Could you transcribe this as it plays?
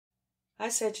Hi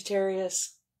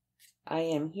Sagittarius, I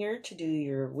am here to do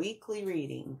your weekly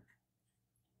reading.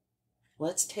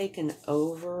 Let's take an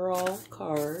overall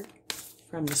card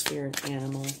from the Spirit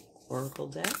Animal Oracle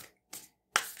deck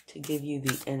to give you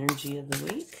the energy of the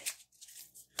week.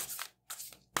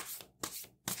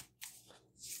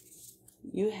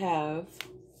 You have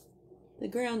the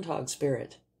Groundhog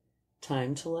Spirit,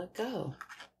 time to let go.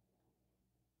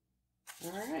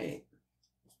 All right.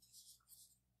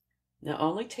 Now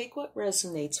only take what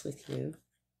resonates with you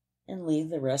and leave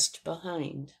the rest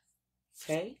behind.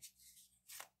 Okay?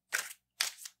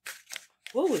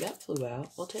 Whoa, that flew out.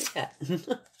 We'll take that.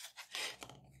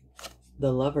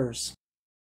 The Lovers.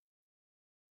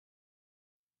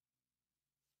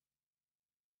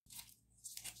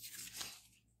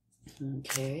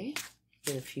 Okay,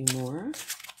 get a few more.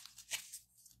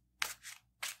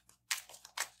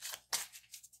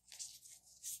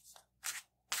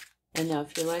 And now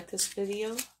if you like this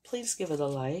video, please give it a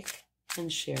like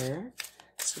and share,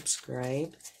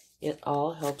 subscribe. It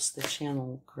all helps the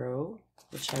channel grow,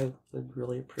 which I would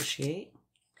really appreciate.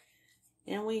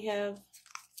 And we have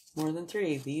more than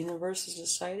 3. The universe has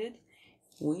decided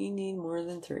we need more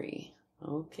than 3.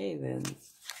 Okay then.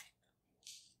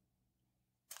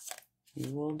 We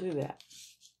will do that.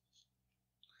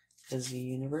 Because the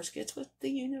universe gets what the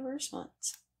universe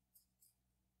wants.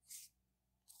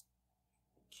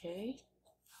 Okay.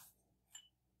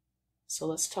 So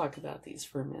let's talk about these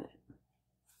for a minute.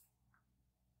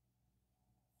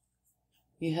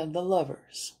 You have the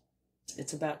Lovers.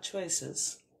 It's about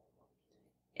choices.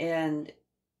 And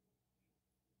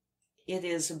it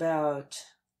is about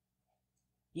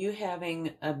you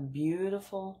having a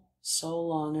beautiful,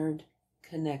 soul-honored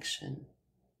connection.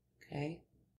 Okay?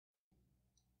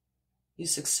 You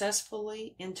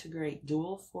successfully integrate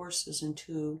dual forces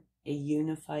into a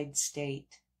unified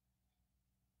state.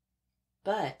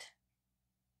 But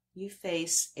you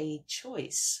face a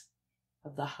choice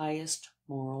of the highest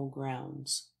moral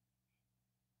grounds.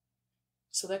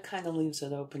 So that kind of leaves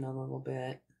it open a little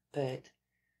bit, but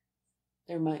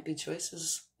there might be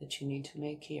choices that you need to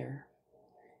make here.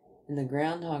 And the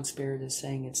Groundhog Spirit is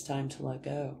saying it's time to let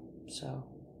go. So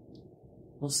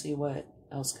we'll see what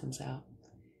else comes out.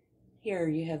 Here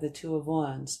you have the Two of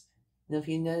Wands. And if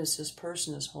you notice, this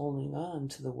person is holding on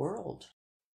to the world.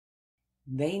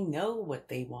 They know what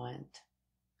they want.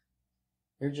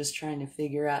 They're just trying to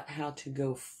figure out how to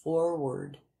go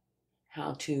forward,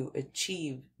 how to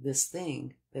achieve this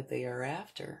thing that they are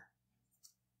after.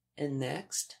 And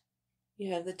next,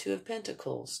 you have the Two of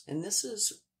Pentacles. And this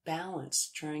is balance,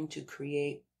 trying to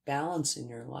create balance in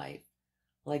your life,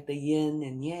 like the yin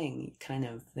and yang kind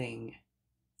of thing.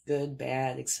 Good,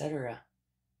 bad, etc.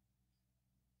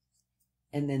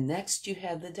 And then next you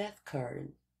have the Death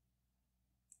card.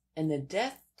 And the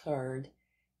Death card,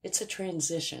 it's a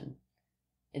transition.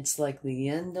 It's like the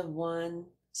end of one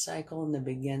cycle and the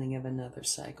beginning of another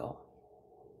cycle.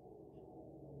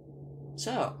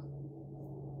 So,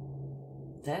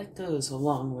 that goes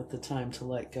along with the time to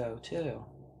let go too.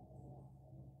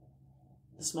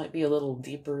 This might be a little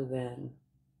deeper than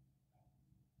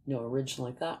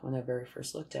originally thought when I very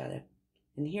first looked at it.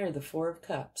 And here, the Four of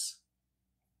Cups.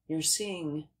 You're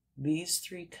seeing these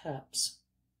 3 cups.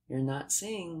 You're not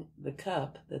seeing the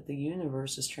cup that the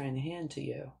universe is trying to hand to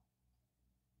you.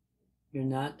 You're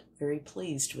not very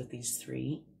pleased with these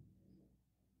 3.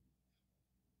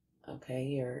 Okay,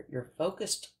 you're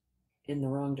focused in the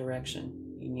wrong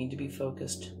direction. You need to be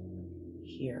focused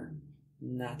here,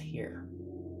 not here.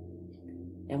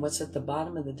 And what's at the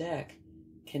bottom of the deck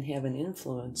can have an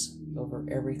influence over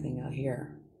everything out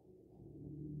here.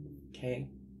 Okay?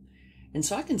 And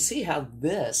so I can see how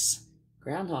this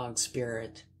Groundhog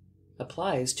Spirit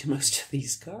applies to most of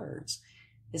these cards.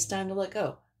 It's time to let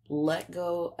go. Let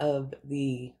go of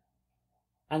the,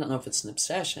 I don't know if it's an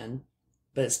obsession,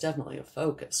 but it's definitely a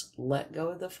focus. Let go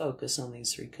of the focus on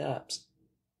these 3 cups.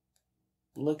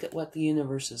 Look at what the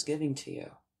universe is giving to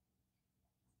you.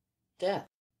 Death.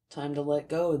 Time to let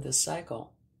go of this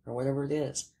cycle, or whatever it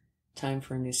is. Time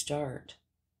for a new start.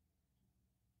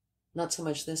 Not so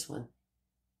much this one.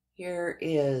 Here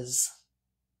is,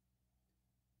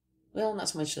 well, not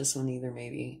so much this one either,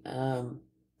 maybe.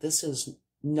 This is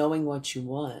knowing what you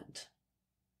want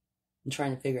and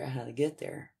trying to figure out how to get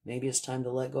there. Maybe it's time to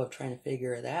let go of trying to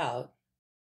figure it out.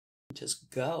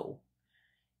 Just go.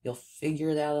 You'll figure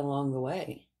it out along the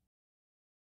way.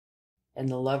 And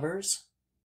the Lovers,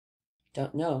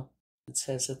 don't know. It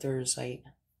says that there's a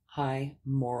high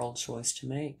moral choice to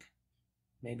make.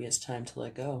 Maybe it's time to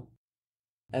let go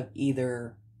of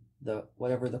either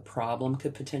whatever the problem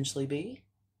could potentially be,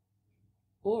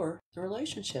 or the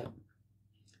relationship.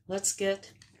 Let's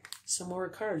get some more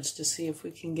cards to see if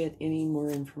we can get any more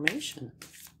information.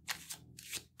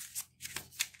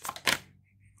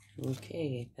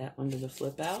 Okay, that one to the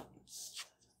flip out.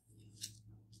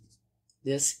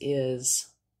 This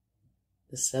is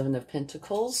the Seven of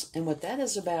Pentacles, and what that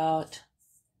is about,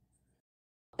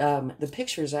 the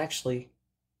picture is actually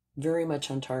very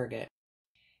much on target.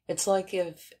 It's like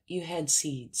if you had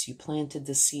seeds, you planted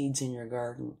the seeds in your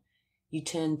garden. You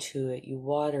tend to it, you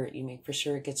water it, you make for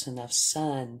sure it gets enough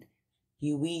sun,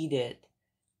 you weed it,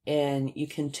 and you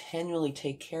continually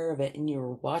take care of it, and you're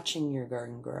watching your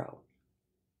garden grow.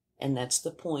 And that's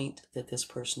the point that this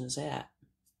person is at.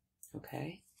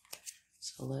 Okay?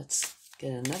 So let's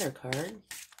get another card.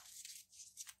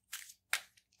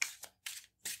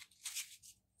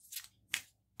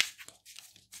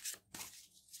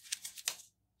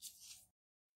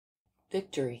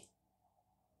 Victory.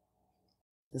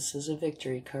 This is a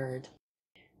victory card.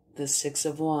 The Six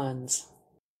of Wands.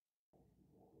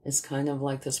 It's kind of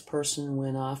like this person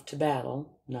went off to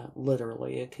battle. Not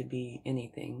literally, it could be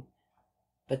anything.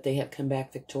 But they have come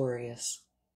back victorious.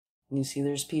 And you see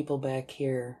there's people back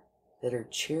here that are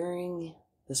cheering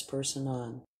this person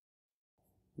on.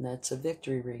 And that's a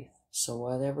victory wreath. So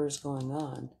whatever's going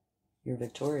on, you're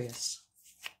victorious.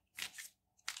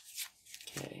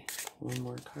 Okay, one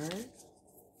more card.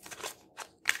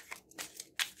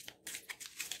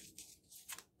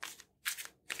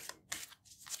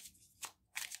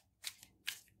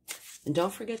 And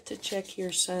don't forget to check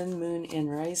your sun, moon, and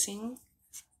rising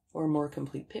for a more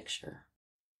complete picture.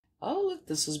 Oh, look,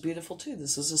 this is beautiful too.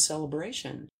 This is a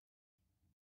celebration.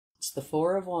 It's the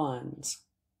Four of Wands.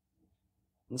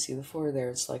 You see the four there.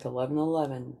 It's like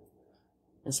 11:11.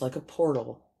 It's like a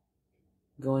portal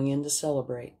going in to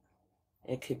celebrate.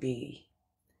 It could be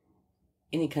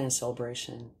any kind of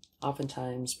celebration.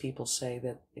 Oftentimes people say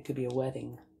that it could be a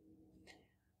wedding.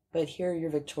 But here you're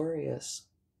victorious.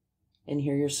 And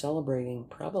here you're celebrating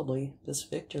probably this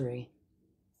victory.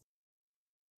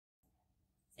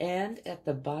 And at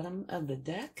the bottom of the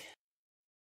deck,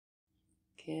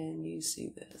 can you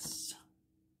see this?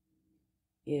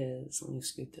 Let me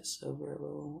scoot this over a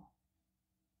little.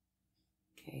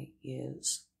 Okay,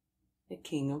 is the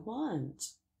King of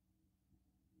Wands,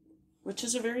 which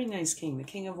is a very nice king. The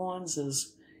King of Wands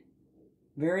is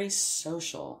very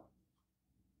social.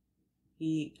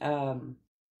 He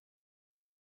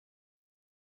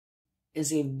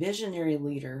is a visionary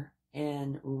leader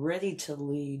and ready to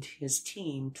lead his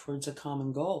team towards a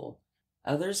common goal.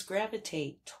 Others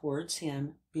gravitate towards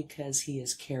him because he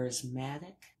is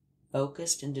charismatic,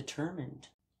 focused, and determined.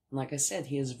 And like I said,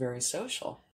 he is very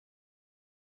social.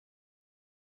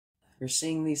 You're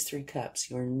seeing these three cups.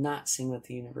 You're not seeing what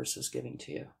the universe is giving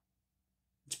to you.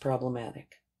 It's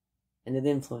problematic, and it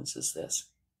influences this.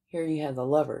 Here you have the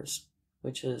Lovers,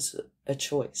 which is a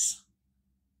choice,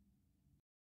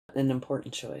 an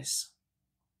important choice.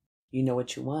 You know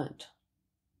what you want,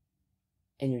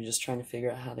 and you're just trying to figure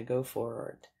out how to go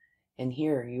forward. And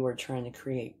here you are trying to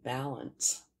create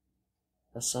balance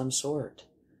of some sort.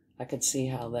 I could see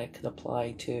how that could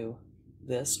apply to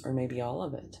this, or maybe all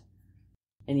of it.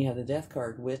 And you have the Death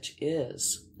card, which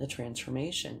is a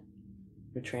transformation.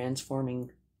 You're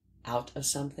transforming out of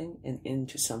something and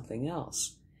into something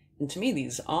else. And to me,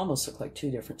 these almost look like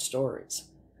two different stories.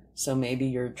 So maybe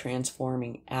you're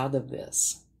transforming out of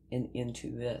this and into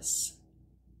this.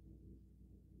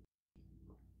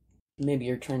 Maybe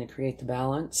you're trying to create the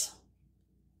balance,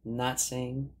 not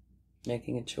saying,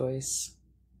 making a choice,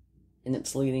 and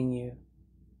it's leading you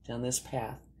down this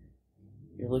path.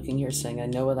 You're looking here saying, I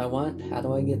know what I want. How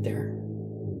do I get there?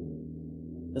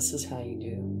 This is how you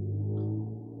do.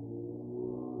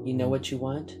 You know what you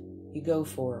want, you go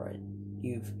for it.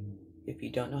 If you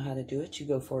don't know how to do it, you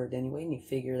go for it anyway, and you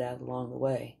figure it out along the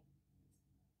way,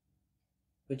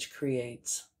 which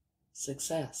creates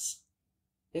success,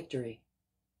 victory,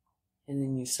 and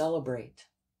then you celebrate.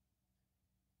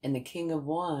 And the King of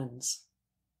Wands,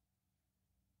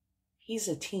 he's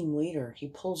a team leader. He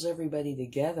pulls everybody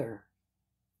together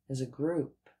as a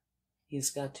group. He's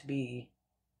got to be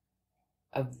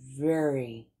a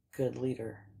very good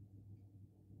leader.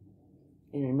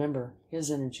 And remember, his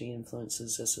energy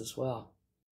influences this as well.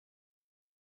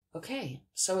 Okay,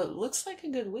 so it looks like a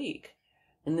good week.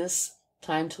 And this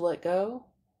time to let go,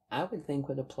 I would think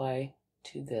would apply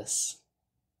to this.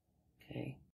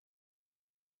 Okay.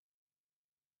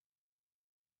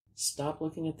 Stop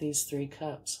looking at these three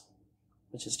cups,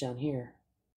 which is down here,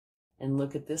 and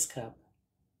look at this cup,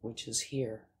 which is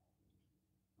here.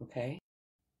 Okay?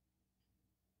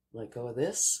 Let go of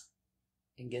this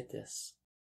and get this.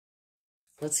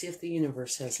 Let's see if the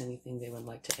universe has anything they would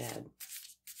like to add.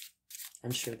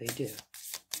 I'm sure they do.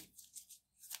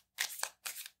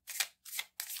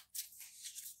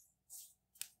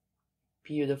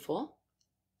 Beautiful.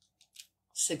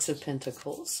 Six of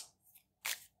Pentacles.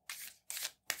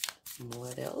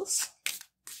 What else?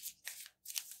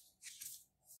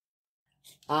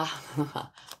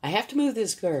 Ah, I have to move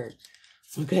this card,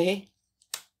 okay?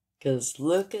 Because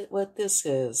look at what this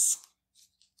is.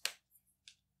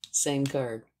 Same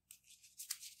card.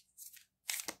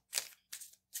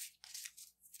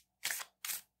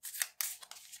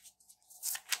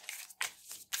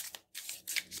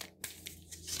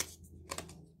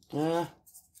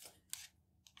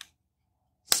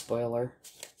 Spoiler.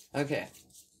 Okay.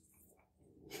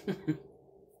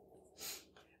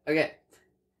 Okay.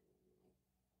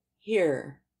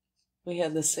 Here we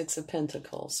have the Six of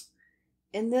Pentacles.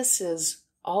 And this is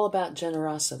all about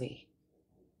generosity.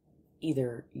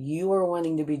 Either you are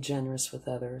wanting to be generous with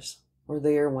others, or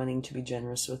they are wanting to be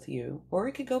generous with you, or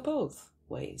it could go both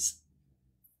ways,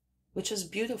 which is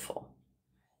beautiful.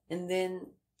 And then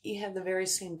you have the very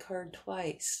same card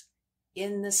twice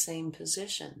in the same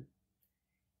position.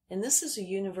 And this is the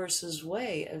universe's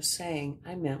way of saying,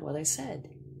 I meant what I said.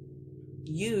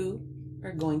 You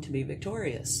are going to be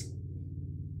victorious.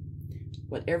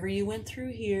 Whatever you went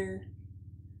through here,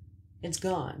 it's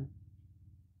gone.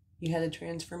 You had a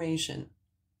transformation.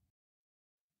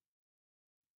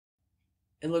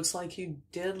 It looks like you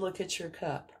did look at your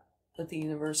cup that the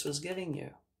universe was giving you.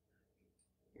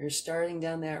 You're starting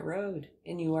down that road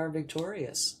and you are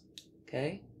victorious.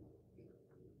 Okay?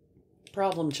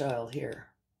 Problem child here.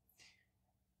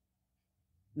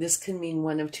 This can mean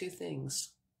one of two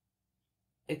things.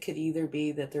 It could either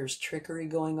be that there's trickery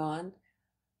going on,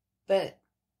 but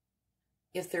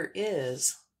if there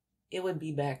is, it would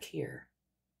be back here,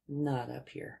 not up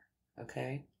here.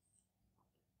 Okay?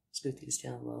 Scoot these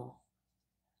down a little.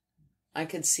 I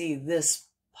could see this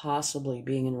possibly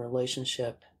being in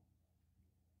relationship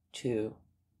to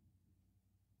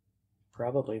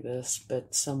probably this,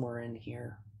 but somewhere in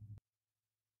here.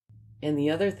 And the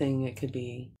other thing it could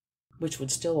be, which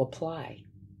would still apply,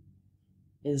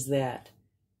 is that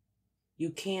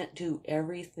you can't do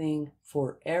everything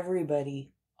for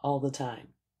everybody all the time.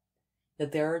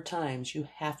 That there are times you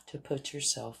have to put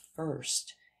yourself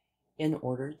first in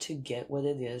order to get what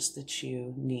it is that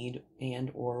you need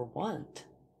and or want.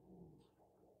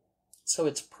 So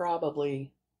it's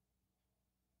probably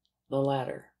the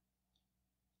latter.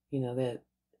 You know, that,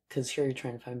 because here you're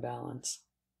trying to find balance.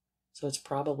 So it's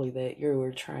probably that you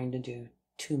were trying to do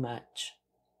too much.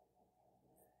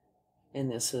 And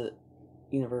this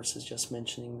universe is just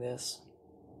mentioning this.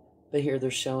 But here they're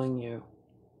showing you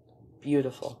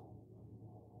beautiful,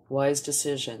 wise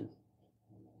decision,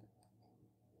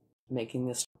 making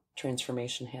this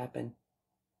transformation happen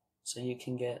so you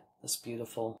can get this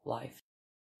beautiful life.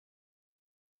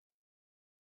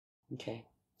 Okay,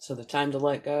 so the time to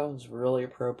let go is really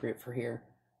appropriate for here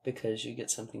because you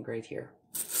get something great here.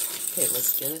 Okay,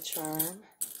 let's get a charm.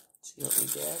 See what we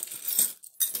get.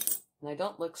 And I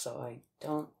don't look, so I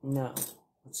don't know.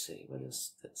 Let's see, what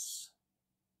is this?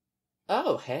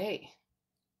 Oh, hey.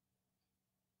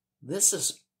 This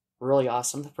is really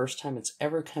awesome. The first time it's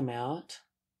ever come out.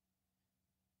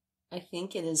 I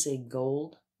think it is a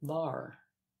gold bar.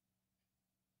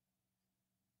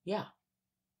 Yeah.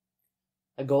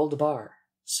 A gold bar.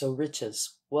 So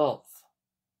riches, wealth.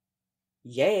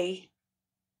 Yay.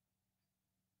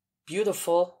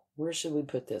 Beautiful. Where should we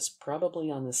put this?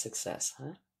 Probably on the success,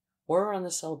 huh? Or on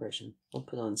the celebration. We'll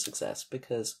put on success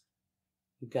because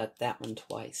you got that one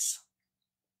twice.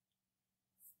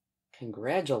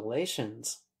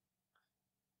 Congratulations.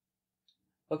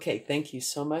 Okay, thank you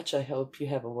so much. I hope you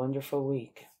have a wonderful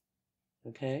week.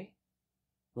 Okay?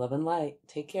 Love and light.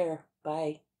 Take care.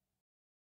 Bye.